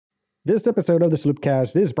This episode of the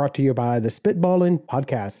SloopCast is brought to you by the Spitballin'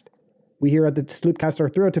 Podcast. We here at the SloopCast are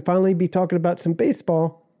thrilled to finally be talking about some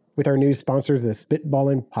baseball with our new sponsors, the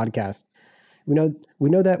Spitballin' Podcast. We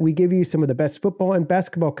know that we give you some of the best football and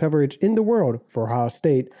basketball coverage in the world for Ohio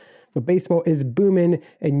State, but baseball is booming,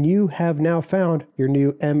 and you have now found your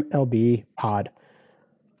new MLB pod.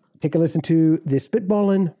 Take a listen to the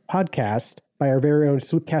Spitballin' Podcast by our very own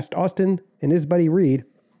SloopCast Austin and his buddy Reed,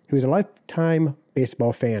 who is a lifetime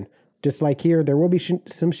baseball fan. Just like here, there will be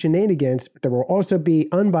some shenanigans, but there will also be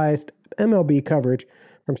unbiased MLB coverage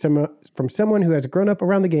from someone who has grown up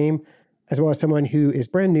around the game, as well as someone who is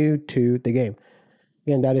brand new to the game.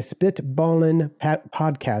 Again, that is Spitballin'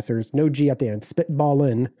 Podcast. There's no G at the end.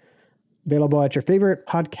 Spitballin'. Available at your favorite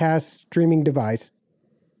podcast streaming device,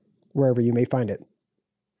 wherever you may find it.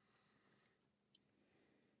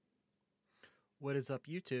 What is up,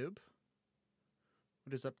 YouTube?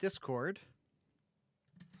 What is up, Discord?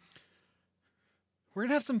 We're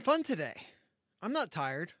going to have some fun today. I'm not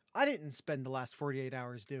tired. I didn't spend the last 48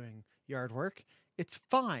 hours doing yard work. It's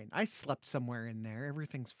fine. I slept somewhere in there.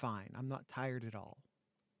 Everything's fine. I'm not tired at all.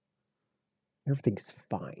 Everything's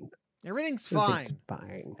fine. Everything's fine.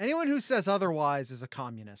 Anyone who says otherwise is a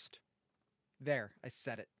communist. There, I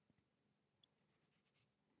said it.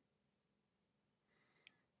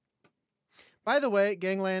 By the way,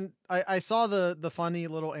 Gangland, I saw the funny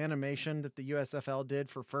little animation that the USFL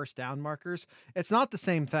did for first down markers. It's not the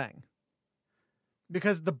same thing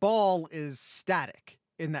because the ball is static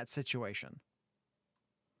in that situation.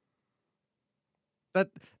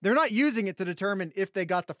 But they're not using it to determine if they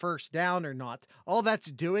got the first down or not. All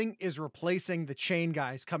that's doing is replacing the chain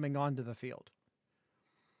guys coming onto the field.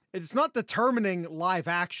 It's not determining live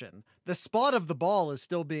action. The spot of the ball is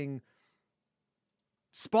still being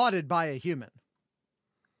spotted by a human.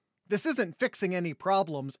 This isn't fixing any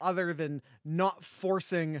problems other than not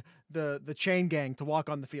forcing the chain gang to walk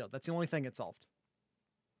on the field. That's the only thing it solved.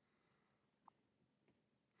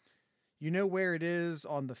 You know where it is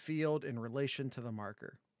on the field in relation to the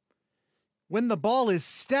marker. When the ball is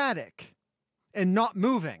static and not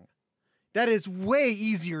moving, that is way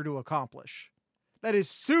easier to accomplish. That is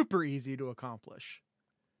super easy to accomplish.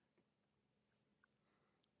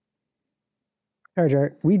 All right,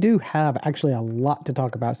 Jared, we do have actually a lot to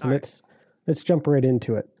talk about, so let's jump right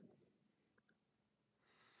into it.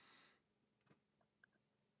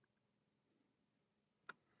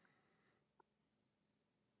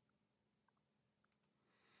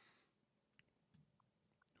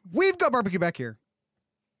 We've got barbecue back here.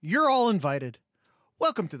 You're all invited.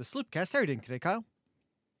 Welcome to the SloopCast. How are you doing today, Kyle?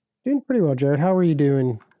 Doing pretty well, Jared. How are you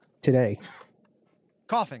doing today?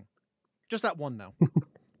 Coughing. Just that one, though.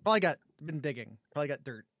 Been digging. Probably got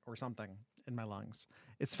dirt or something in my lungs.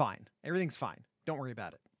 It's fine. Everything's fine. Don't worry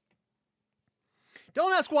about it.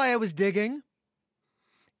 Don't ask why I was digging.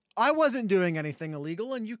 I wasn't doing anything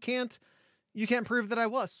illegal, and you can't prove that I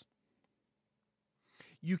was.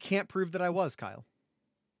 You can't prove that I was, Kyle.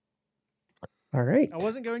 All right. I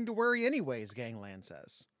wasn't going to worry anyways, Gangland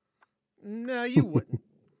says. No, you wouldn't.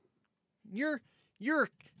 You're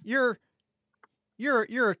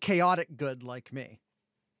a chaotic good like me.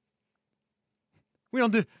 We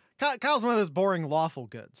don't do... Kyle's one of those boring lawful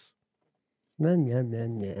goods.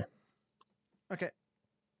 Yeah. Okay.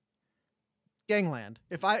 Gangland,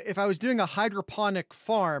 if I was doing a hydroponic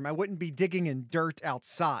farm, I wouldn't be digging in dirt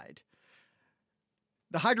outside.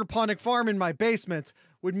 The hydroponic farm in my basement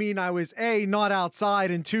would mean I was A, not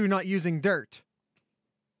outside, and 2, not using dirt.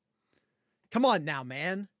 Come on now,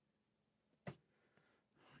 man.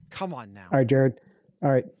 Come on now. All right, Jared. All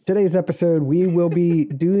right. Today's episode, we will be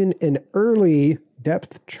doing an early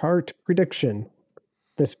depth chart prediction.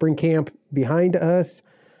 The spring camp behind us.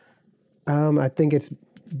 I think it's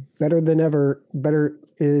better than ever. It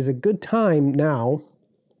is a good time now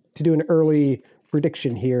to do an early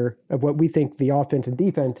prediction here of what we think the offense and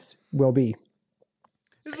defense will be.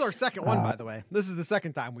 This is our second one, by the way. This is the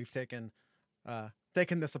second time we've taken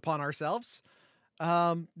this upon ourselves.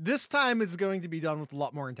 This time it's going to be done with a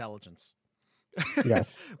lot more intelligence.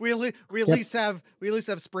 Yes. we at least have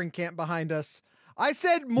spring camp behind us. I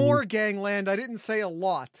said more, Gangland. I didn't say a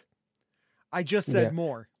lot. I just said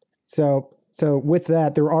more. So with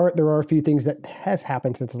that, there are a few things that has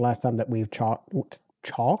happened since the last time that we've talked. Were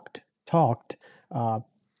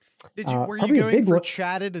you going for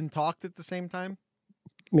chatted and talked at the same time?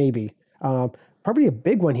 Maybe. Probably a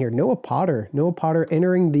big one here. Noah Potter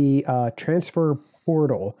entering the transfer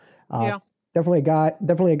portal. Definitely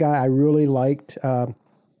a guy I really liked.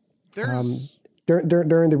 During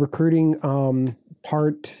the recruiting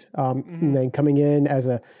part, and then coming in as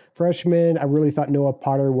a freshman, I really thought Noah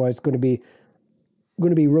Potter was going to be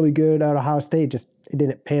going to be really good at Ohio State. Just it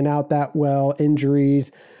didn't pan out that well,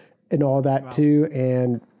 injuries and all that too.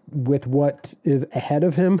 And with what is ahead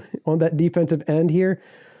of him on that defensive end here,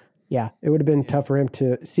 yeah, it would have been tough for him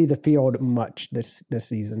to see the field much this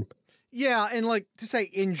season. Yeah, and like to say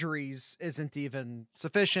injuries isn't even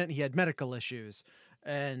sufficient. He had medical issues,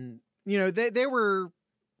 and they were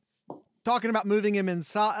talking about moving him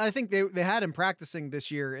inside. I think they had him practicing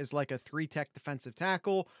this year as like a 3-tech defensive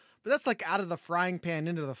tackle, but that's like out of the frying pan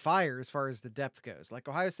into the fire as far as the depth goes. Like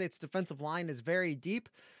Ohio State's defensive line is very deep,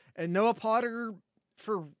 and Noah Potter,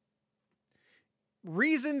 for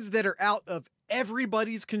reasons that are out of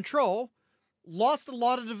everybody's control, lost a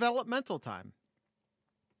lot of developmental time.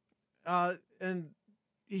 And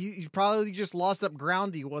he probably just lost up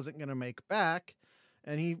ground he wasn't going to make back,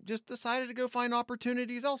 and he just decided to go find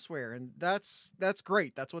opportunities elsewhere. And that's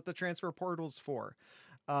great. That's what the transfer portal's for.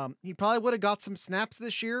 He probably would have got some snaps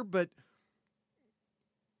this year, but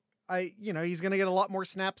he's going to get a lot more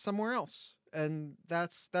snaps somewhere else. And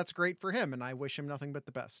that's great for him. And I wish him nothing but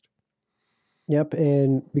the best. Yep.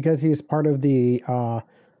 And because he was part of the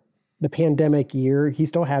pandemic year, he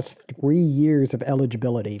still has 3 years of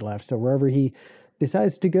eligibility left. So wherever he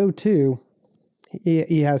decides to go to,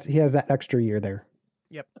 he has that extra year there.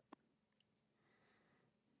 Yep.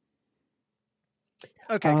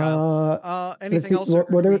 Okay, Kyle. Anything else?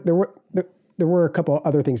 Well, there were a couple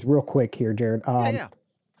other things real quick here, Jared. Yeah.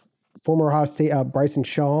 Former Ohio State Bryson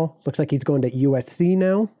Shaw looks like he's going to USC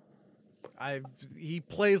now. He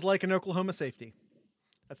plays like an Oklahoma safety.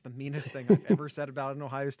 That's the meanest thing I've ever said about an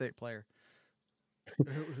Ohio State player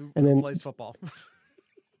who plays football.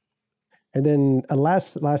 And then a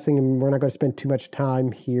last thing, and we're not going to spend too much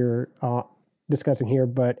time here discussing here,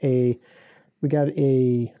 but we got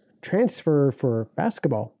a transfer for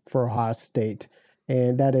basketball for Ohio State,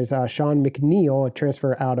 and that is Sean McNeil, a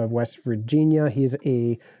transfer out of West Virginia. He's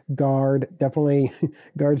a guard.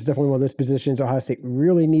 Guard's definitely one of those positions Ohio State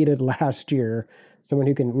really needed last year. Someone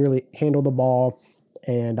who can really handle the ball.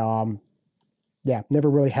 And never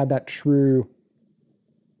really had that true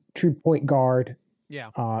point guard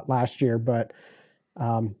last year. But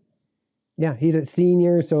he's a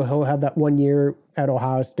senior, so he'll have that 1 year at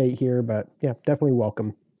Ohio State here. But yeah, definally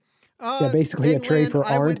welcome. Basically a trade for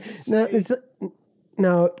Arns.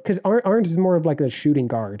 No, because Arns is more of like a shooting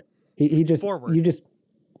guard. He just forward.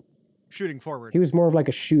 Shooting forward. He was more of like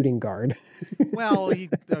a shooting guard. Well,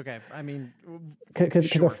 okay. I mean,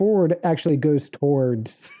 because a forward actually goes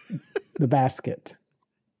towards the basket.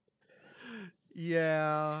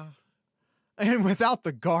 Yeah. And without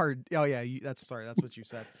the guard. Oh yeah. That's what you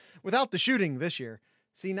said. Without the shooting this year.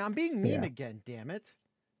 See, now I'm being mean again. Damn it.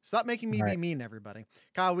 Stop making me be mean, everybody.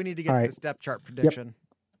 Kyle, we need to get to this depth chart prediction. Yep.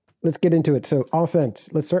 Let's get into it. So offense,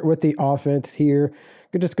 let's start with the offense here.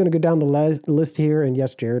 We're just going to go down the list here. And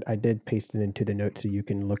yes, Jared, I did paste it into the notes so you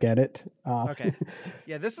can look at it. Okay.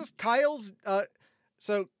 Yeah, this is Kyle's.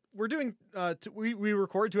 So we're doing, we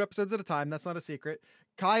record 2 episodes at a time. That's not a secret.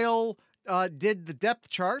 Kyle did the depth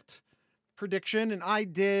chart prediction, and I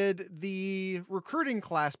did the recruiting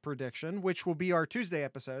class prediction, which will be our Tuesday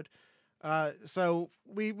episode. So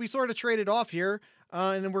we sort of traded off here,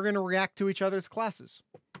 and then we're going to react to each other's classes.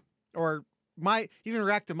 Or he's going to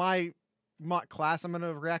react to my mock class. I'm going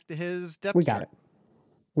to react to his depth chart.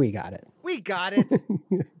 We got it.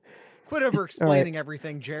 Quit over explaining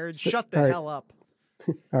everything, Jared. Shut the hell up.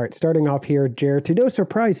 All right. Starting off here, Jared, to no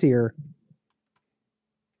surprise here,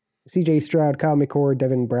 CJ Stroud, Kyle McCord,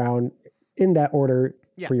 Devin Brown, in that order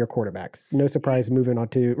for your quarterbacks. No surprise moving on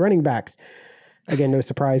to running backs. Again, no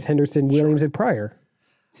surprise, Henderson, Williams, and Pryor.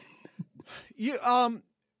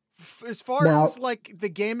 As far as like the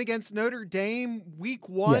game against Notre Dame, week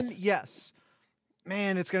 1, yes.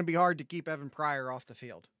 Man, it's going to be hard to keep Evan Pryor off the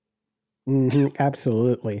field. Mm-hmm,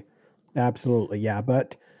 absolutely. Yeah.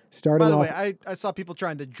 But starting off. By the way, I saw people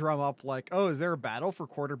trying to drum up like, oh, is there a battle for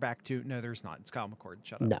quarterback 2? No, there's not. It's Kyle McCord.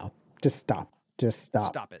 Shut up. No, just stop.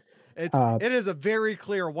 Stop it. It is a very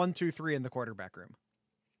clear 1, 2, 3 in the quarterback room.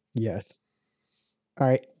 Yes. All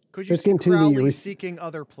right. Could you see Crowley seeking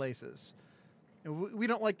other places? We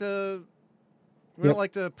don't like to. Don't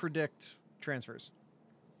like to predict transfers.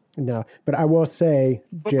 No, but I will say,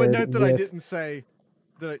 but note that I didn't say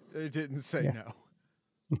no.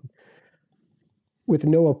 With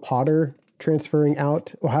Noah Potter transferring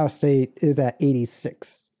out, Ohio State is at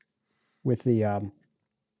 86. With the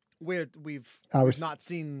we've not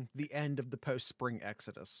seen the end of the post-spring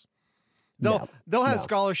exodus. They'll have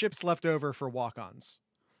scholarships left over for walk-ons.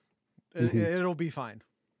 It'll be fine.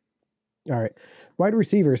 All right. Wide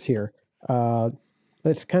receivers here.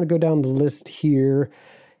 Let's kind of go down the list here.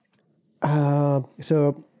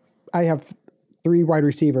 So I have three wide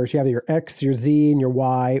receivers. You have your X, your Z, and your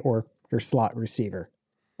Y, or your slot receiver.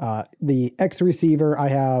 The X receiver, I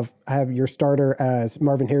have your starter as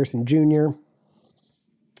Marvin Harrison Jr.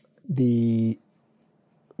 The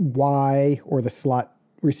Y, or the slot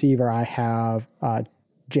receiver, I have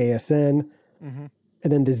JSN. Mm-hmm.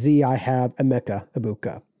 And then the Z, I have Emeka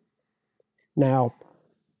Ibuka. Now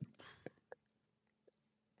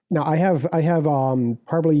I have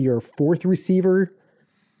probably your fourth receiver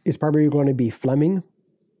is probably going to be Fleming,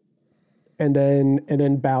 and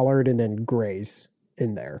then Ballard, and then Grays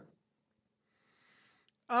in there.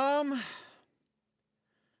 I'm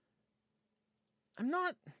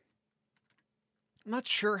not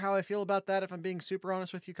sure how I feel about that, if I'm being super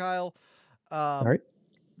honest with you, Kyle. All right.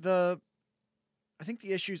 I think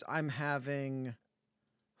the issues I'm having.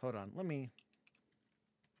 Hold on, let me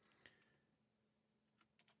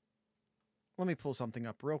pull something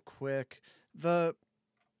up real quick.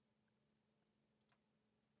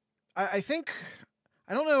 I think,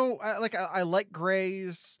 I don't know. I like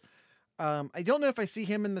Grays. I don't know if I see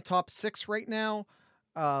him in the top 6 right now.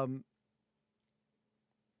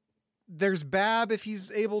 There's Bab if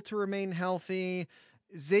he's able to remain healthy.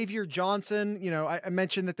 Xavier Johnson, I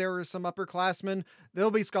mentioned that there were some upperclassmen.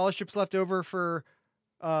 There'll be scholarships left over for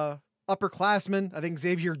upperclassmen. I think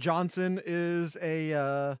Xavier Johnson is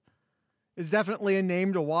definitely a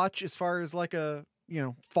name to watch as far as like a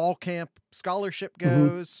fall camp scholarship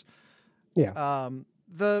goes. Yeah.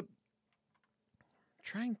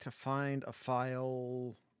 Trying to find a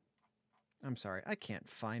file. I'm sorry, I can't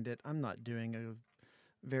find it. I'm not doing a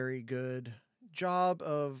very good job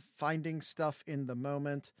of finding stuff in the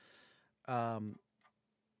moment.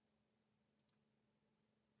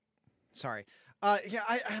 Sorry.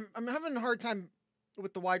 I'm having a hard time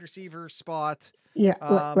with the wide receiver spot.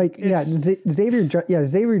 Yeah,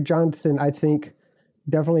 Xavier Johnson, I think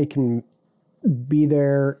definitely can be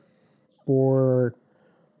there for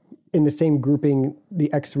in the same grouping,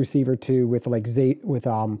 the X receiver too, with like with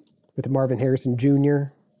Marvin Harrison Jr.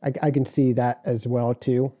 I can see that as well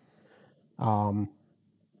too. But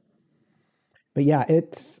yeah,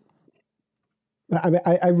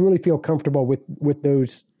 I really feel comfortable with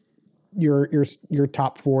those your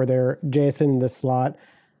top 4 there. Jason in the slot,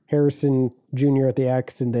 Harrison Jr. at the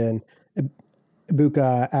X, and then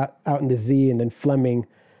Ibuka out in the Z, and then Fleming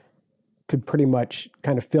could pretty much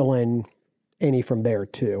kind of fill in any from there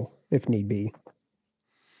too, if need be.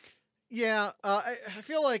 Yeah, I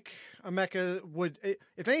feel like Emeka would,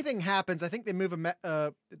 if anything happens, I think they move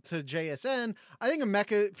to JSN. I think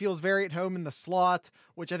Emeka feels very at home in the slot,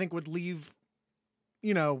 which I think would leave,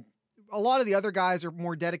 a lot of the other guys are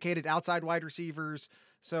more dedicated outside wide receivers.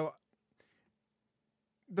 So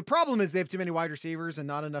the problem is they have too many wide receivers and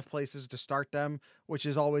not enough places to start them, which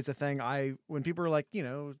is always a thing. When people are like,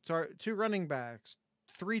 start 2 running backs,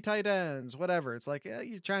 3 tight ends, whatever. It's like, yeah,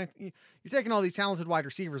 you're taking all these talented wide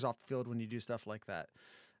receivers off the field when you do stuff like that.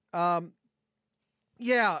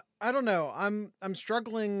 Yeah, I don't know. I'm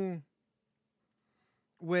struggling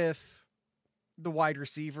with the wide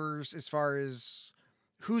receivers as far as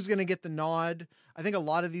who's going to get the nod. I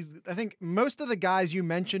think most of the guys you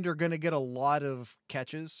mentioned are going to get a lot of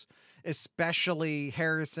catches, especially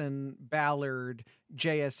Harrison, Ballard,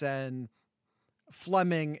 JSN,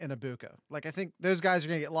 Fleming, and Ibuka. Like, I think those guys are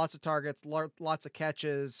going to get lots of targets, lots of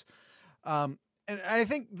catches. And I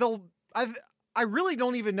think I really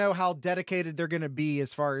don't even know how dedicated they're going to be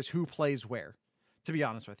as far as who plays where, to be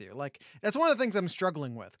honest with you. Like, that's one of the things I'm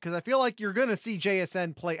struggling with, because I feel like you're going to see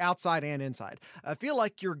JSN play outside and inside. I feel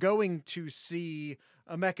like you're going to see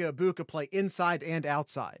Emeka Ibuka play inside and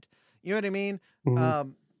outside. You know what I mean?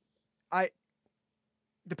 Mm-hmm.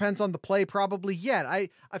 Depends on the play, probably. Yet I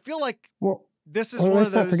feel like this is one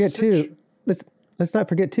of those. Let's not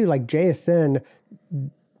forget too. Like, JSN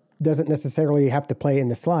doesn't necessarily have to play in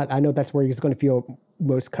the slot. I know that's where he's going to feel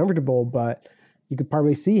most comfortable, but you could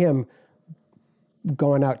probably see him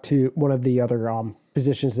going out to one of the other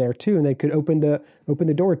positions there too, and they could open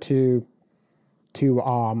the door to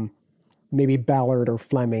maybe Ballard or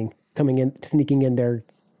Fleming sneaking in there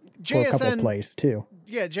for a couple of plays too.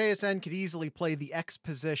 Yeah, JSN could easily play the X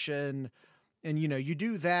position, and you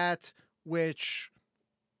do that, which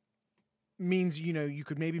means you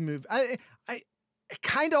could maybe move. I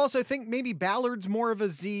kind of also think maybe Ballard's more of a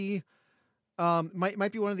Z.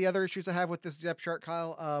 Might be one of the other issues I have with this depth chart,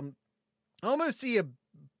 Kyle. I almost see a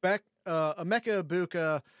Emeka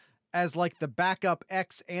Ibuka as like the backup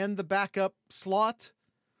X and the backup slot,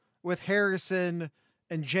 with Harrison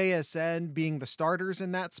and JSN being the starters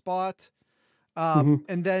in that spot.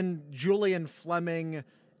 And then Julian Fleming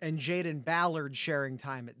and Jaden Ballard sharing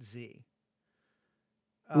time at Z.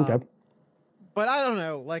 Okay. But I don't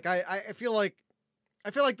know. Like I feel like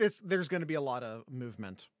there's going to be a lot of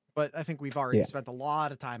movement. But I think we've already spent a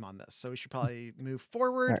lot of time on this, so we should probably move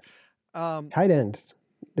forward. Right. Tight ends.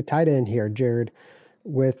 The tight end here, Jared,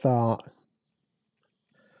 with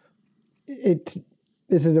this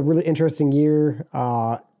is a really interesting year.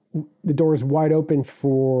 The door is wide open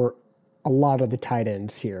for a lot of the tight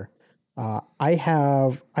ends here. I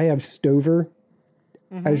have Stover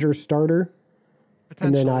as your starter,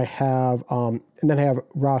 and then I have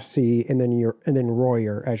Rossi, and then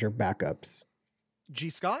Royer as your backups. G.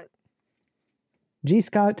 Scott.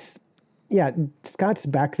 Scott's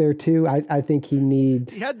back there too. I think he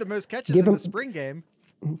needs. He had the most catches in the spring game.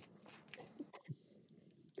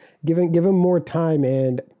 Give him more time,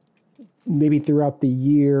 and maybe throughout the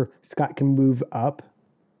year, Scott can move up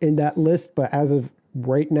in that list. But as of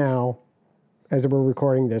right now, as we're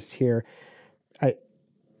recording this here,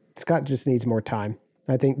 Scott just needs more time.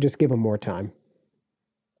 I think just give him more time.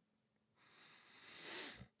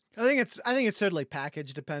 I think it's totally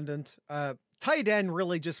package dependent. Tight end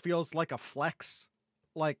really just feels like a flex.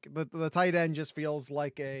 Like the tight end just feels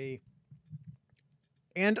like and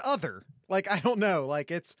other. Like I don't know.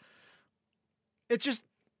 Like it's just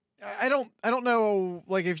I don't know.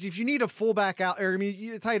 Like if you need a fullback out, or I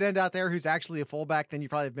mean a tight end out there who's actually a fullback, then you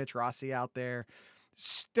probably have Mitch Rossi out there.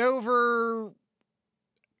 Stover.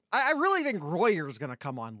 I really think Royer's going to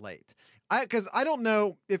come on late. Because I don't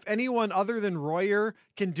know if anyone other than Royer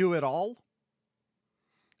can do it all.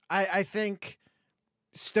 I think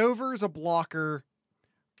Stover's a blocker,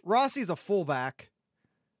 Rossi's a fullback,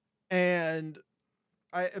 and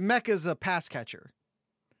Mecca's a pass catcher.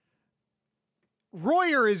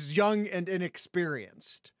 Royer is young and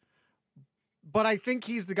inexperienced, but I think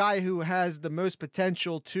he's the guy who has the most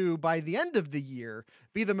potential to, by the end of the year,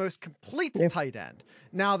 be the most complete tight end.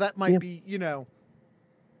 Now that might be,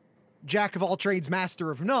 jack of all trades, master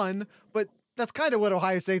of none, but that's kind of what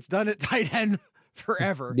Ohio State's done at tight end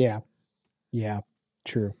forever. Yeah,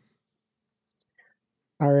 true.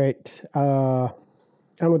 All right. I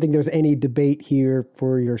don't think there's any debate here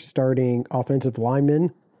for your starting offensive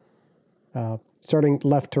lineman. Starting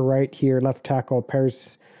left to right here, left tackle,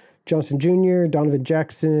 Paris Johnson Jr., Donovan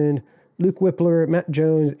Jackson, Luke Whippler, Matt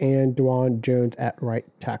Jones, and Dwan Jones at right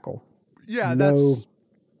tackle. Yeah, that's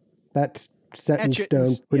set in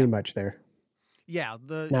stone pretty much there. Yeah,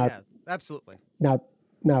 absolutely. Now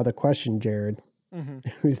the question, Jared,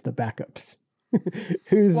 who's the backups?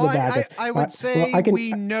 Who's the backup? I would say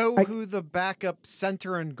we know who the backup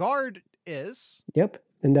center and guard is. Yep,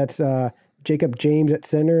 and that's Jacob James at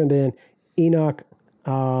center, and then Enoch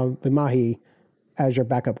Bimahi as your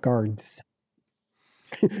backup guards.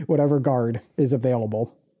 Whatever guard is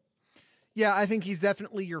available. Yeah, I think he's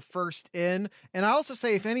definitely your first in. And I also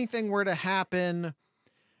say if anything were to happen,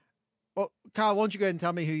 well, Kyle, why don't you go ahead and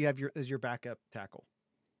tell me who you have as your backup tackle?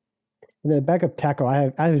 The backup tackle,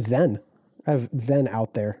 I have Zen. I have Zen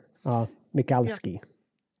out there. Michalski.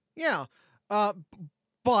 Yeah.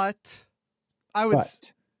 But I would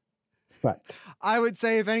But I would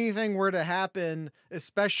say if anything were to happen,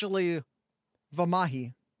 especially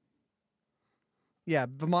Vamahi. Yeah,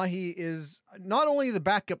 Vamahi is not only the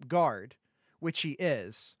backup guard, which he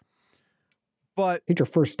is, but he's your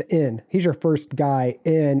first in. He's your first guy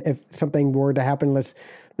in if something were to happen. Let's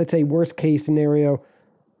say worst case scenario.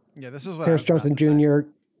 Yeah, this is what Paris Johnson Jr.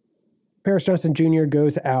 Paris Johnson Jr.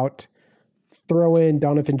 goes out, throw in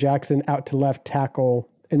Donovan Jackson out to left tackle,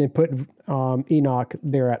 and then put Enoch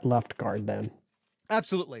there at left guard then.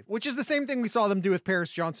 Absolutely. Which is the same thing we saw them do with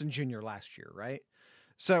Paris Johnson Jr. last year, right?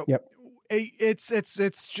 So yep.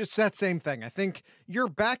 It's just that same thing. I think your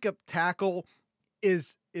backup tackle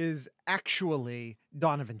is actually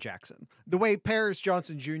Donovan Jackson. The way Paris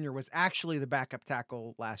Johnson Jr. was actually the backup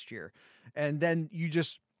tackle last year. And then you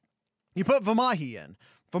put Vamahi in.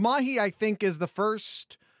 Vamahi, I think, is the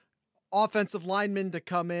first offensive lineman to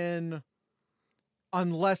come in,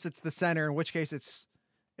 unless it's the center, in which case it's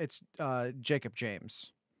Jacob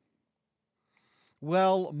James.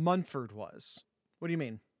 Well, Munford was. What do you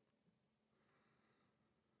mean?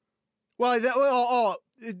 Well,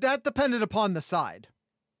 that depended upon the side,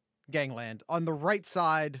 Gangland. On the right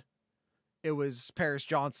side, it was Paris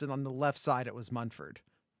Johnson. On the left side, it was Munford.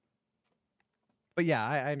 But yeah,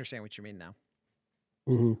 I understand what you mean now.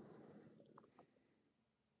 Mm-hmm.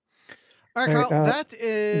 All right, Kyle, that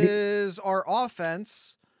is our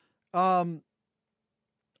offense.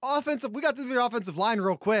 Offensive, we got through the offensive line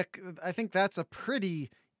real quick. I think that's a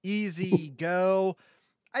pretty easy go.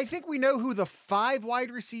 I think we know who the 5 wide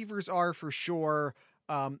receivers are for sure.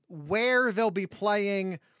 Where they'll be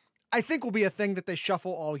playing, I think will be a thing that they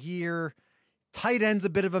shuffle all year. Tight end's a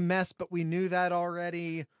bit of a mess, but we knew that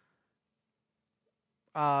already.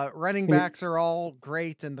 Running backs are all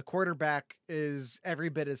great, and the quarterback is every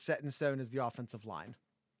bit as set in stone as the offensive line.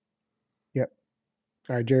 Yep.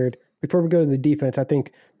 All right, Jared. Before we go to the defense, I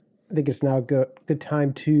think it's now a good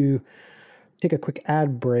time to take a quick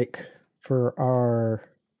ad break for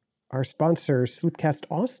our sponsor, SloopCast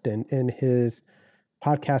Austin, in his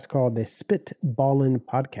podcast called the Spitballin'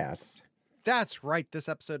 Podcast. That's right. This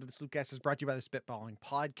episode of the SloopCast is brought to you by the Spitballing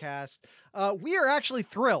Podcast. We are actually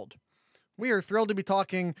thrilled. We are thrilled to be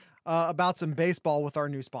talking about some baseball with our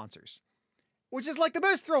new sponsors, which is like the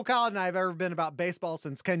most thrilled Kyle and I have ever been about baseball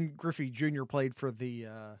since Ken Griffey Jr. played for the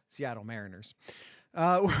Seattle Mariners.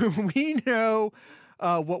 We know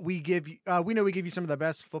what we give you. We know we give you some of the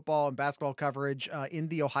best football and basketball coverage in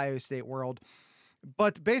the Ohio State world,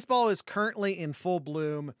 but baseball is currently in full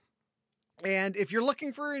bloom. And if you're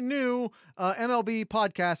looking for a new MLB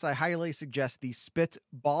podcast, I highly suggest the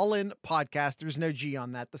Spitballin' Podcast. There's no G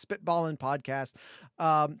on that. The Spitballin' Podcast.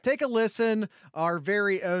 Take a listen. Our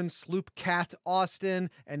very own SloopCat Austin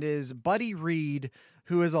and his buddy Reed,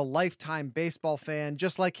 who is a lifetime baseball fan.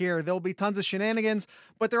 Just like here, there'll be tons of shenanigans,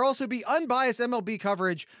 but there'll also be unbiased MLB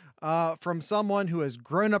coverage from someone who has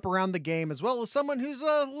grown up around the game, as well as someone who's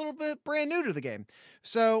a little bit brand new to the game.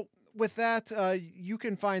 So with that, you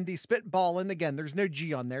can find the Spitballin'. Again, there's no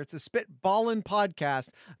G on there. It's a Spitballin'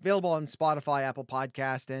 Podcast, available on Spotify, Apple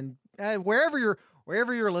Podcast, and wherever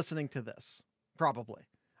you're listening to this. Probably.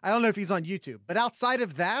 I don't know if he's on YouTube, but outside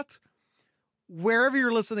of that, wherever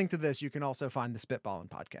you're listening to this, you can also find the Spitballin'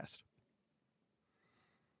 Podcast.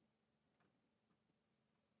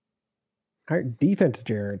 All right, defense,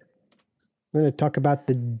 Jared. We're going to talk about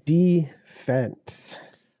the defense.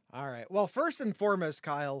 All right. Well, first and foremost,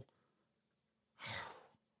 Kyle,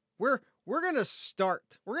 we're going to start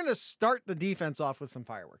the defense off with some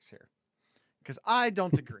fireworks here, because I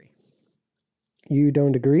don't agree. You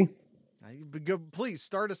don't agree? Please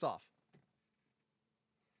start us off.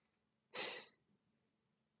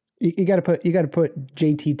 You got to put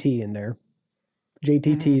JTT in there.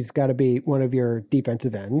 JTT's got to be one of your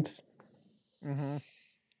defensive ends. Mm-hmm.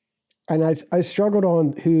 And I struggled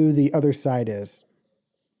on who the other side is.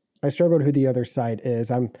 My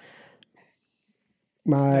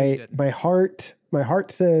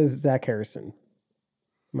heart says Zach Harrison.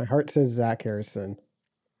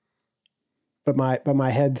 But my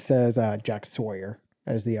head says Jack Sawyer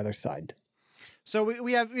as the other side. So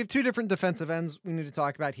we have two different defensive ends we need to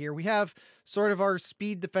talk about here. We have sort of our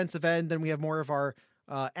speed defensive end, then we have more of our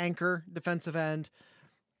anchor defensive end.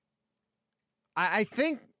 I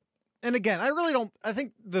think, and again, I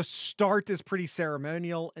think the start is pretty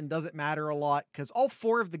ceremonial and doesn't matter a lot, because all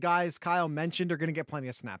four of the guys Kyle mentioned are going to get plenty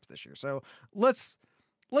of snaps this year. So let's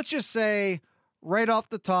just say right off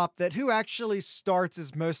the top that who actually starts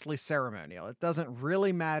is mostly ceremonial. It doesn't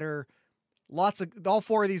really matter. All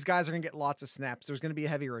four of these guys are going to get lots of snaps. There's going to be a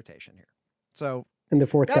heavy rotation here. So, and the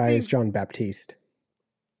fourth guy is John Baptiste.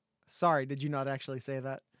 Sorry, did you not actually say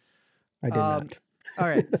that? I did not. All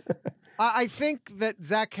right. I think that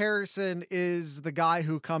Zach Harrison is the guy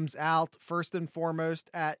who comes out first and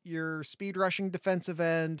foremost at your speed rushing defensive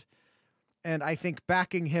end. And I think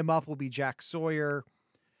backing him up will be Jack Sawyer.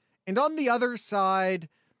 And on the other side,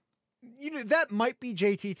 that might be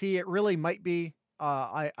JTT. It really might be.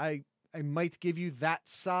 I might give you that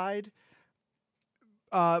side.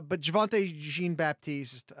 But Javonte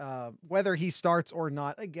Jean-Baptiste, whether he starts or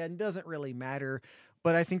not, again, doesn't really matter.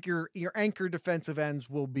 But I think your anchor defensive ends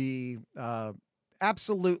will be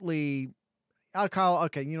absolutely. Kyle,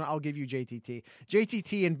 okay, I'll give you JTT.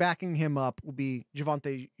 JTT, and backing him up will be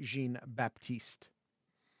Javonte Jean-Baptiste.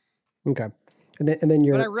 Okay, and then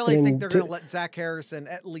But I really think they're going to let Zach Harrison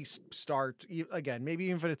at least start again. Maybe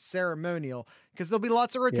even if it's ceremonial, because there'll be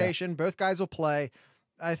lots of rotation. Yeah. Both guys will play.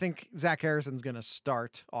 I think Zach Harrison's going to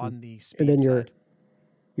start on the speed side. And then side.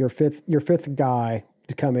 your fifth guy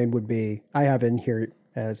to come in would be, I have in here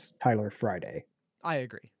as Tyler Friday. I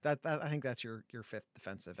agree. I think that's your fifth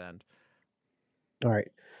defensive end. All right.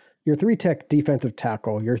 Your 3-tech defensive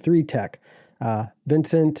tackle, your 3-tech,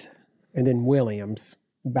 Vincent, and then Williams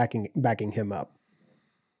backing him up.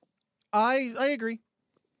 I agree.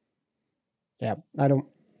 Yeah. I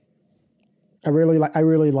really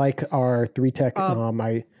like our 3-tech.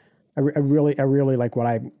 I really like what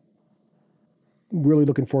I'm really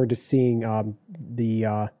looking forward to seeing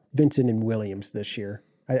the Vincent and Williams this year.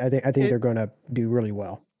 I think they're going to do really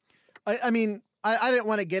well. I mean, I didn't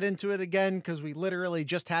want to get into it again because we literally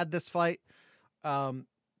just had this fight.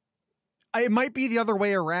 It might be the other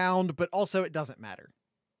way around, but also it doesn't matter.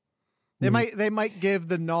 They might give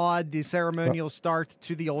the nod, the ceremonial start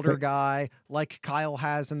to the older guy, like Kyle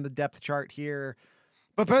has in the depth chart here.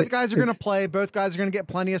 But both guys are going to play. Both guys are going to get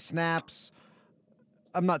plenty of snaps.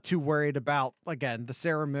 I'm not too worried about, again, the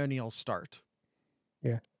ceremonial start.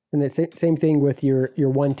 Yeah. And the same thing with your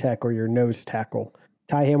one tech or your nose tackle,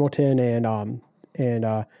 Ty Hamilton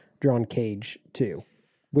and John Cage too.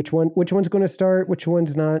 Which one's going to start? Which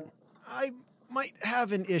one's not? I might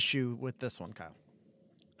have an issue with this one, Kyle.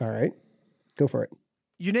 All right, go for it.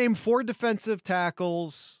 You name 4 defensive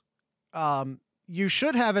tackles. You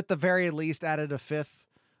should have at the very least added a 5th,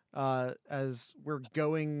 as we're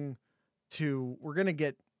going to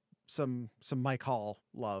get some Mike Hall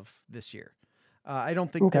love this year. I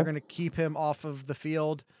don't think they're going to keep him off of the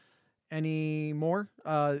field anymore.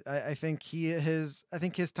 I think his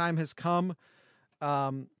time has come. I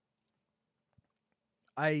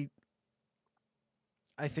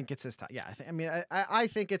think it's his time. Yeah, I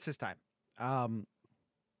think it's his time.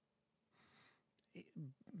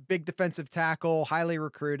 Big defensive tackle, highly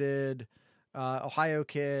recruited, Ohio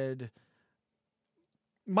kid.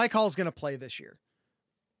 Mike Hall's going to play this year.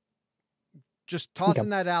 Just tossing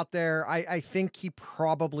that out there. I think he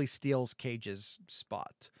probably steals Cage's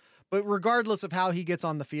spot. But regardless of how he gets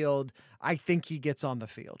on the field, I think he gets on the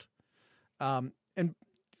field. And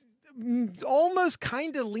almost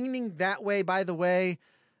kind of leaning that way, by the way,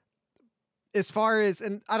 as far as,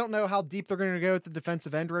 and I don't know how deep they're going to go with the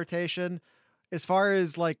defensive end rotation, as far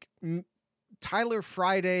as like Tyler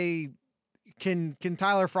Friday, can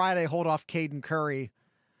Tyler Friday hold off Caden Curry?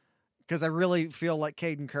 Because I really feel like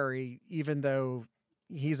Caden Curry, even though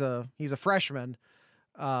he's a freshman,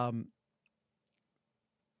 I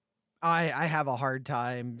have a hard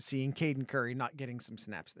time seeing Caden Curry not getting some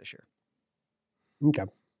snaps this year. Okay.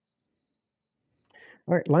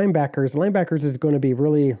 All right, linebackers. Linebackers is going to be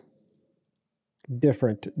really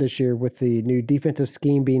different this year with the new defensive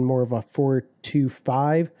scheme being more of a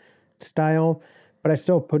 4-2-5 style, but I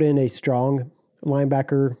still put in a strong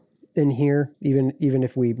linebacker in here, even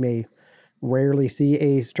if we may rarely see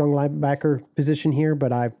a strong linebacker position here,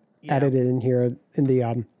 but I've added it in here in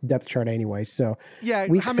the depth chart anyway. So how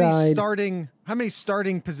many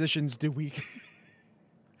starting positions do we?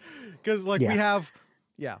 Because we have,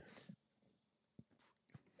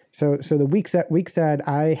 So the weak side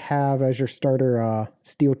I have as your starter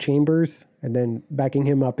Steel Chambers, and then backing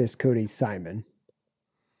him up is Cody Simon.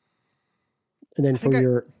 And then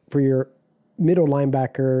for your middle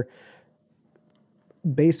linebacker,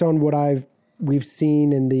 based on what we've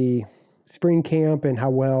seen in the spring camp and how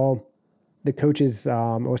well the coaches,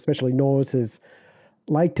 especially Knowles, has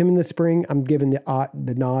liked him in the spring, I'm giving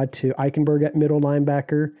the nod to Eichenberg at middle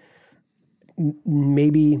linebacker.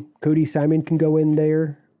 Maybe Cody Simon can go in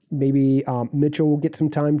there. Maybe Mitchell will get some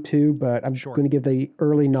time too, but I'm going to give the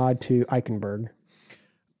early nod to Eichenberg.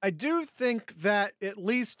 I do think that at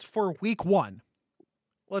least for week 1,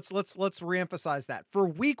 let's reemphasize that for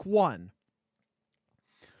week 1.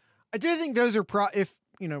 I do think those are if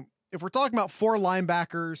we're talking about 4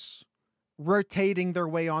 linebackers rotating their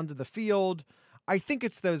way onto the field, I think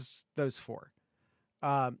it's those 4.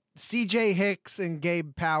 CJ Hicks and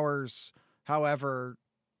Gabe Powers, however,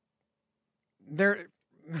 they're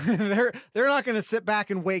not going to sit back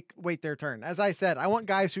and wait their turn. As I said, I want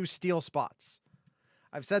guys who steal spots.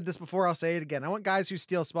 I've said this before, I'll say it again. I want guys who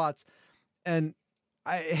steal spots, and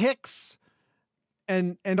Hicks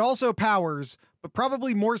and also Powers, but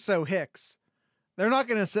probably more so Hicks. They're not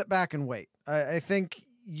going to sit back and wait. I think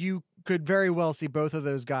you could very well see both of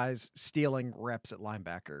those guys stealing reps at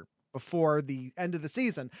linebacker before the end of the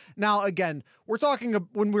season. Now, again, we're talking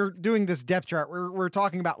when we're doing this depth chart, we're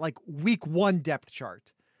talking about like week 1 depth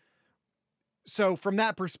chart. So from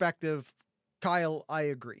that perspective, Kyle, I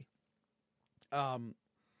agree. All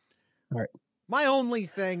right. My only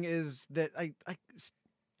thing is that I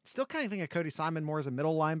still kind of think of Cody Simon more as a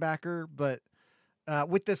middle linebacker, but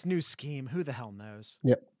with this new scheme, who the hell knows?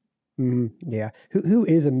 Yep. Mm-hmm. Yeah. Who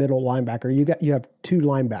is a middle linebacker? You have 2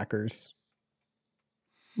 linebackers.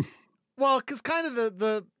 Well, because kind of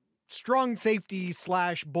the strong safety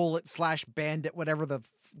 / bullet / bandit, whatever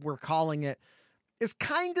we're calling it, is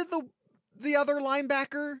kind of the other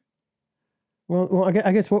linebacker. Well,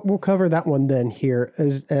 I guess we'll cover that one then here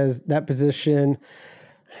as that position.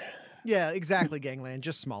 Yeah, exactly, Gangland,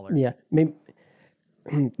 just smaller. Yeah, maybe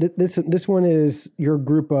this one is your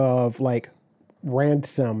group of like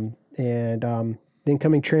Ransom and the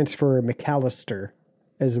incoming transfer McAllister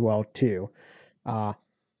as well too. I've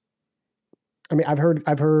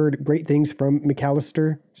heard great things from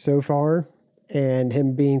McAllister so far, and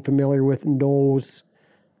him being familiar with Knowles'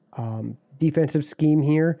 defensive scheme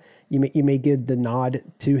here, you may give the nod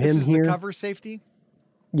to him This is here. the cover safety?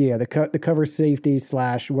 Yeah, the cover safety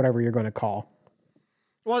 / whatever you're going to call.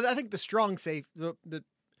 Well, I think the strong safe, the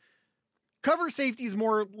cover safety is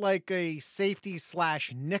more like a safety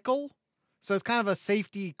 / nickel. So it's kind of a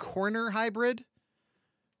safety corner hybrid.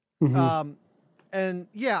 Mm-hmm. And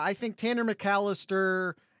yeah, I think Tanner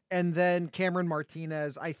McAllister and then Cameron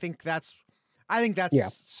Martinez, I think that's Yeah.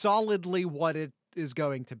 solidly what it is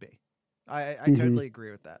going to be. I Mm-hmm. totally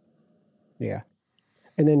agree with that. Yeah.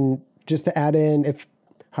 And then just to add in, if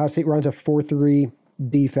Ohio State runs a 4-3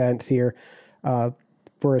 defense here,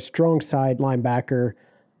 for a strong side linebacker,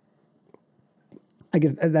 I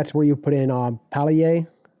guess that's where you put in Pallier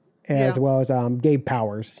as well as Gabe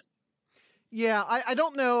Powers. Yeah, I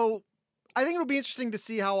don't know. I think it'll be interesting to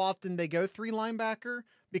see how often they go 3 linebacker,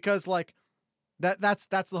 because like that's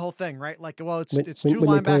the whole thing, right? Like, well, it's 2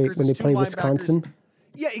 linebackers. When they play Wisconsin.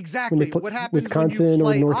 Yeah, exactly. What happens Wisconsin when you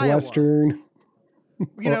play or Northwestern? Iowa?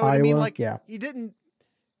 You know what Iowa? I mean? Like, yeah. You didn't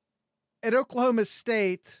at Oklahoma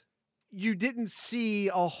State. You didn't see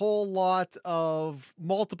a whole lot of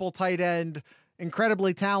multiple tight end,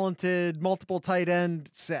 incredibly talented multiple tight end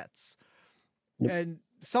sets. Yep. And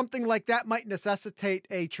something like that might necessitate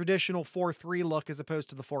a traditional 4-3 look as opposed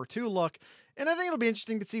to the 4-2 look. And I think it'll be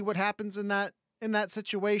interesting to see what happens in that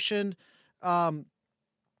situation. I'll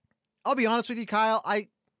be honest with you, Kyle. I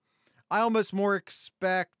almost more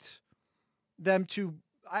expect them to,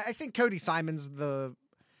 I think Cody Simon's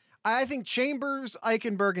I think Chambers,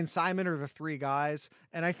 Eichenberg, and Simon are the 3 guys.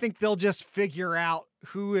 And I think they'll just figure out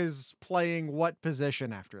who is playing what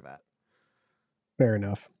position after that. Fair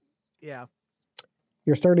enough. Yeah.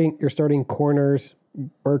 You're starting corners,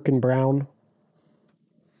 Burke and Brown.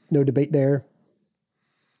 No debate there.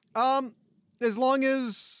 As long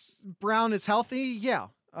as Brown is healthy, yeah.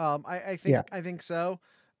 I think so.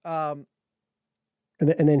 And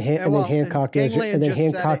then Hancock as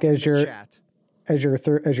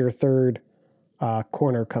your third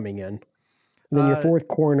corner coming in. And then your fourth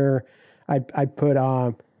corner, I'd put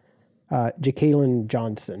Ja'Kalen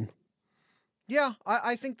Johnson. Yeah,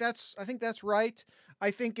 I think that's right. I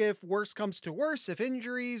think if worse comes to worse, if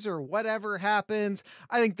injuries or whatever happens,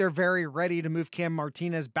 I think they're very ready to move Cam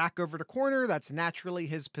Martinez back over to corner. That's naturally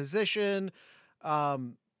his position. I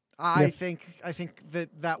think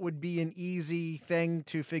that would be an easy thing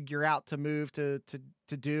to figure out to move to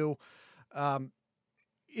do.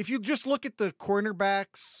 If you just look at the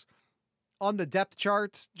cornerbacks on the depth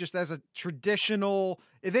chart, just as a traditional,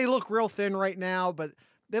 they look real thin right now, but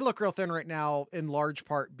they look real thin right now in large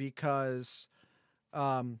part because,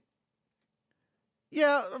 Ransom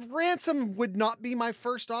would not be my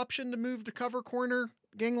first option to move to cover corner,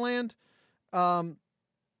 gangland. But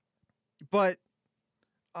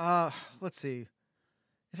let's see.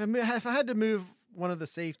 If I had to move one of the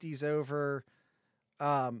safeties over,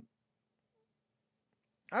 I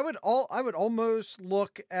would almost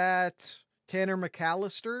look at Tanner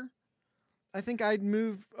McAllister. I think I'd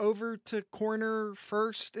move over to corner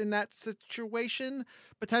first in that situation,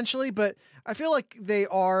 potentially, but I feel like they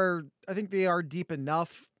are deep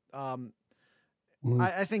enough. I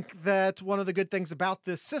think that one of the good things about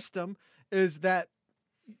this system is that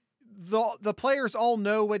the players all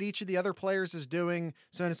know what each of the other players is doing.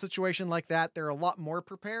 So in a situation like that, they're a lot more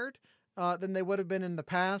prepared than they would have been in the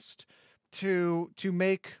past to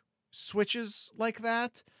make switches like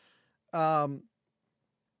that.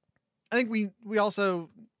 I think we also,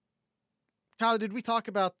 Kyle, did we talk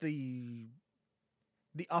about the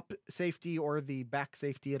up safety or the back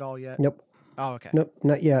safety at all yet? Nope. Oh, okay. Nope,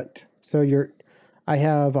 not yet. So I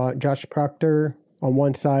have Josh Proctor on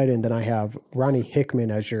one side, and then I have Ronnie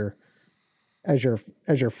Hickman as your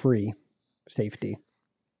free safety.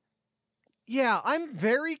 Yeah, I'm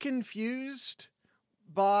very confused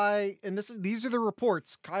by, and these are the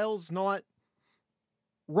reports. Kyle's not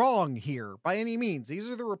wrong here by any means. These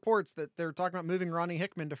are the reports that they're talking about moving Ronnie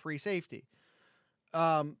Hickman to free safety.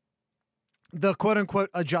 The quote unquote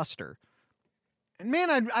adjuster. And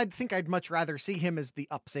man, I'd think I'd much rather see him as the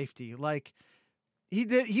up safety. Like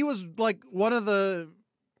he was like one of the,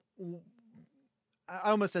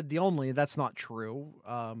 I almost said the only, that's not true.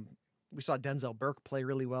 We saw Denzel Burke play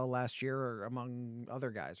really well last year, or among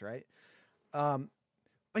other guys, right?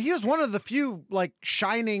 But he was one of the few like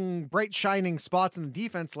bright shining spots in the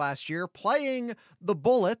defense last year, playing the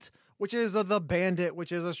bullet, which is the bandit,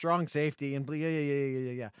 which is a strong safety. And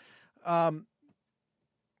yeah. I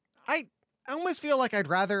almost feel like I'd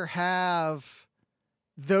rather have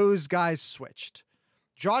those guys switched.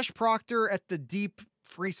 Josh Proctor at the deep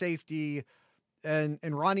free safety and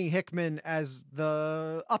Ronnie Hickman as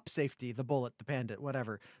the up safety, the bullet, the bandit,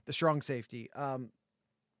 whatever, the strong safety.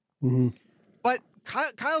 But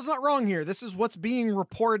Kyle's not wrong here. This is what's being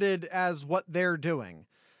reported as what they're doing.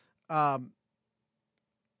 I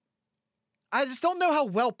just don't know how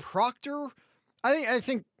well Proctor. I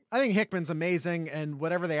think Hickman's amazing, and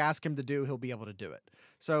whatever they ask him to do, he'll be able to do it.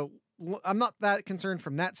 So I'm not that concerned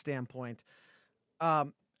from that standpoint.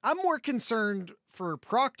 I'm more concerned for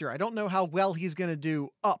Proctor. I don't know how well he's going to do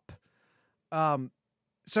up.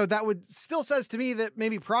 So that would still says to me that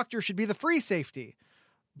maybe Proctor should be the free safety.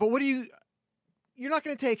 But you're not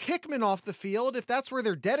going to take Hickman off the field. If that's where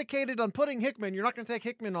they're dedicated on putting Hickman, you're not going to take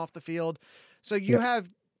Hickman off the field. So you have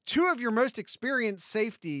two of your most experienced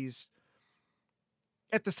safeties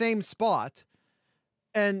at the same spot.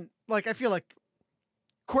 And like, I feel like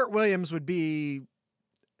Court Williams would be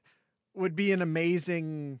an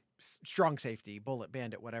amazing strong safety, bullet,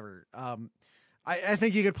 bandit, whatever. I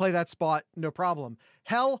think you could play that spot. No problem.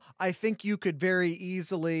 Hell, I think you could very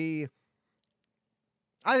easily,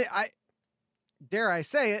 I dare I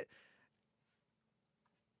say it,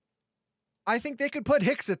 I think they could put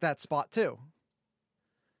Hicks at that spot too.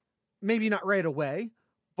 Maybe not right away,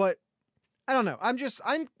 but I don't know.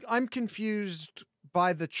 I'm confused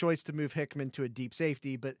by the choice to move Hickman to a deep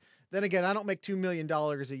safety, but then again, I don't make $2 million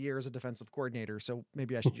a year as a defensive coordinator, so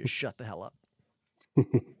maybe I should just shut the hell up.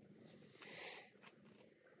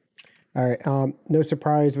 All right. No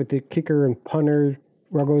surprise with the kicker and punter,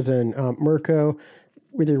 Ruggles and Mirko.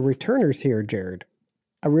 With your returners here, Jared,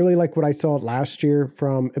 I really like what I saw last year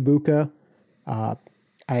from Ibuka.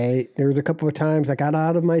 There was a couple of times I got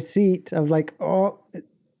out of my seat. I was like, oh,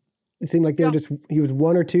 it seemed like he was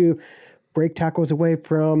one or two break tackles away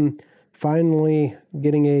from finally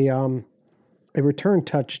getting a return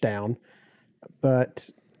touchdown. But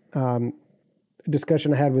a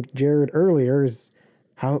discussion I had with Jared earlier is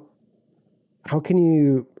how can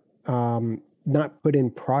you not put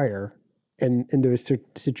in Pryor in those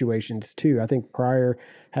situations too? I think Pryor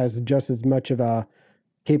has just as much of a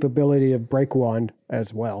capability of break one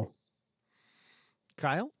as well.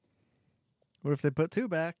 Kyle, what if they put two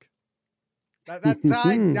back?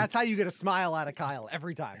 That's how you get a smile out of Kyle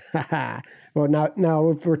every time. Well, now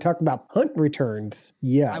if we're talking about punt returns,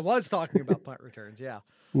 yes. I was talking about punt returns, yeah.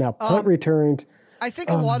 Now, punt returns. I think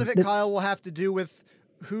a lot of it, Kyle, will have to do with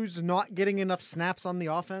who's not getting enough snaps on the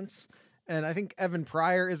offense. And I think Evan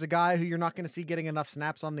Pryor is a guy who you're not going to see getting enough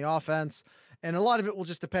snaps on the offense. And a lot of it will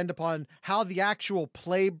just depend upon how the actual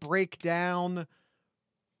play breakdown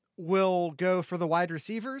will go for the wide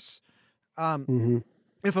receivers.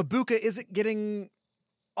 If Ibuka isn't getting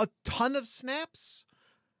a ton of snaps,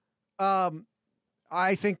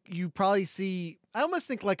 I think you probably see, I almost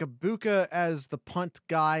think like Ibuka as the punt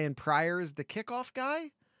guy and Pryor as the kickoff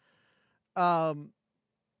guy.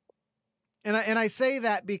 And I say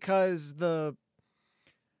that because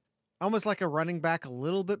almost like a running back a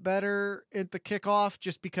little bit better at the kickoff,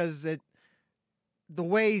 just because the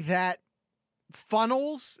way that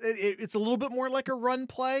funnels, it's a little bit more like a run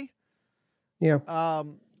play. Yeah. I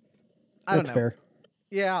don't know. Fair.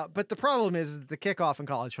 Yeah, but the problem is the kickoff in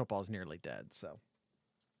college football is nearly dead. So.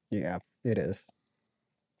 Yeah, it is.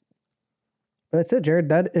 That's it, Jared.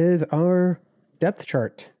 That is our depth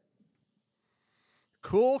chart.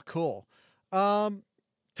 Cool. Tell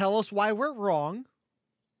us why we're wrong.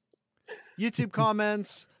 YouTube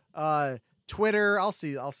comments, Twitter. I'll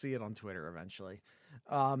see it on Twitter eventually.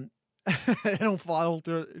 I don't follow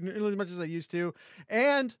through as much as I used to.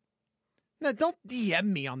 And no, don't DM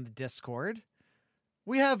me on the Discord.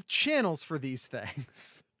 We have channels for these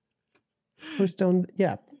things.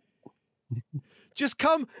 Yeah. Just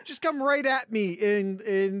come right at me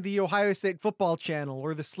in the Ohio State football channel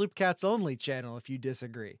or the SloopCats only channel if you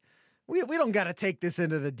disagree. We don't got to take this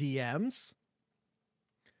into the DMs.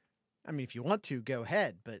 I mean, if you want to, go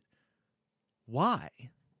ahead, but why?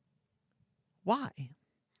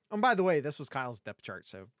 And by the way, this was Kyle's depth chart,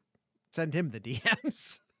 so send him the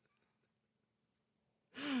DMs.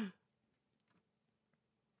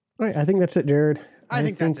 All right, I think that's it, Jared. I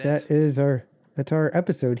think that's it. That's our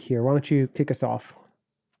episode here. Why don't you kick us off?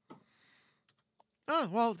 Oh,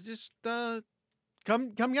 well, just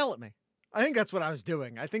come yell at me. I think that's what I was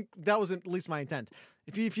doing. I think that was at least my intent.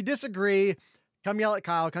 If you disagree, come yell at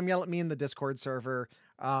Kyle, come yell at me in the Discord server.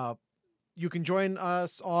 You can join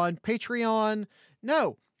us on Patreon.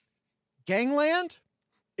 No, Gangland,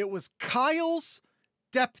 it was Kyle's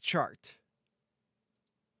depth chart.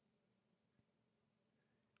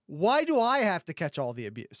 Why do I have to catch all the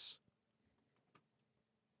abuse?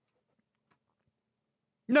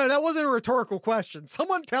 No, that wasn't a rhetorical question.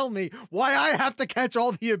 Someone tell me why I have to catch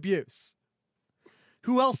all the abuse.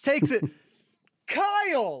 Who else takes it?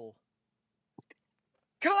 Kyle!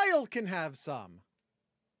 Kyle can have some.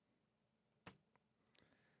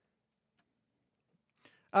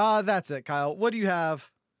 That's it, Kyle. What do you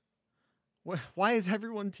have? Why is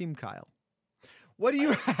everyone Team Kyle? What do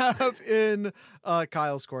you have in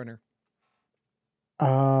Kyle's corner?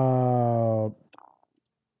 Oh,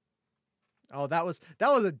 that was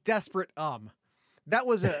a desperate That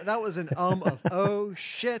was an of oh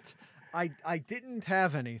shit. I didn't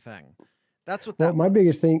have anything. That's what that well, my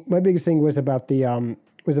was. biggest thing was about the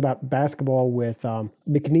was about basketball with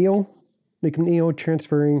McNeil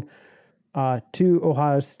transferring to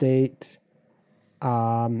Ohio State.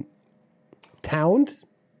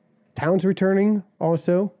 Towns returning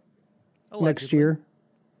also next year.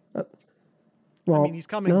 Well, I mean, he's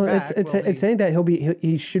coming back. It's saying that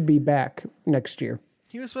he should be back next year.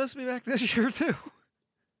 He was supposed to be back this year too.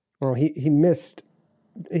 Well, he missed.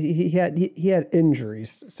 He had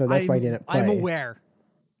injuries, so that's why he didn't play. I'm aware.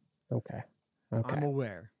 Okay. I'm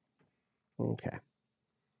aware. Okay.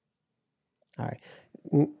 All right.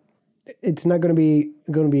 It's not going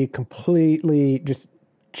to be completely just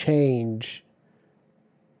change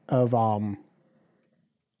of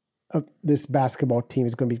this basketball team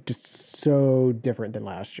is going to be just so different than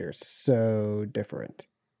last year. So different.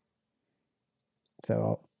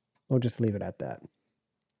 So I'll just leave it at that.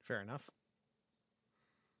 Fair enough.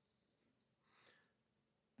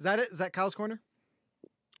 Is that it? Is that Kyle's corner?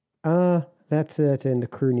 That's it. And the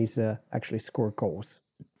crew needs to actually score goals.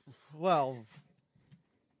 Well,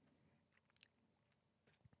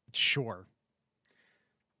 sure.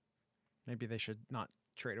 Maybe they should not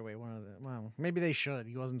trade away one of them. Well, maybe they should.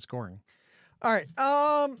 He wasn't scoring. All right.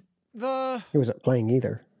 He wasn't playing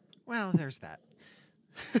either. Well, there's that.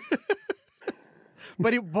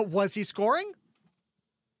 But was he scoring?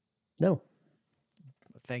 No.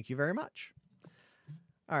 Thank you very much.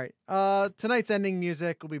 All right. Tonight's ending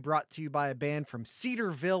music will be brought to you by a band from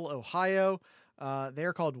Cedarville, Ohio.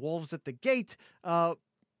 They're called Wolves at the Gate.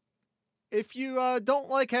 If you don't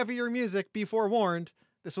like heavier music, be forewarned.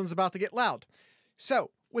 This one's about to get loud.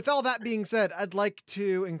 So, with all that being said, I'd like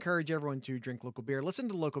to encourage everyone to drink local beer, listen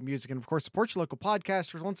to local music, and of course, support your local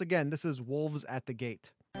podcasters. Once again, this is Wolves at the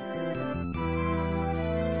Gate.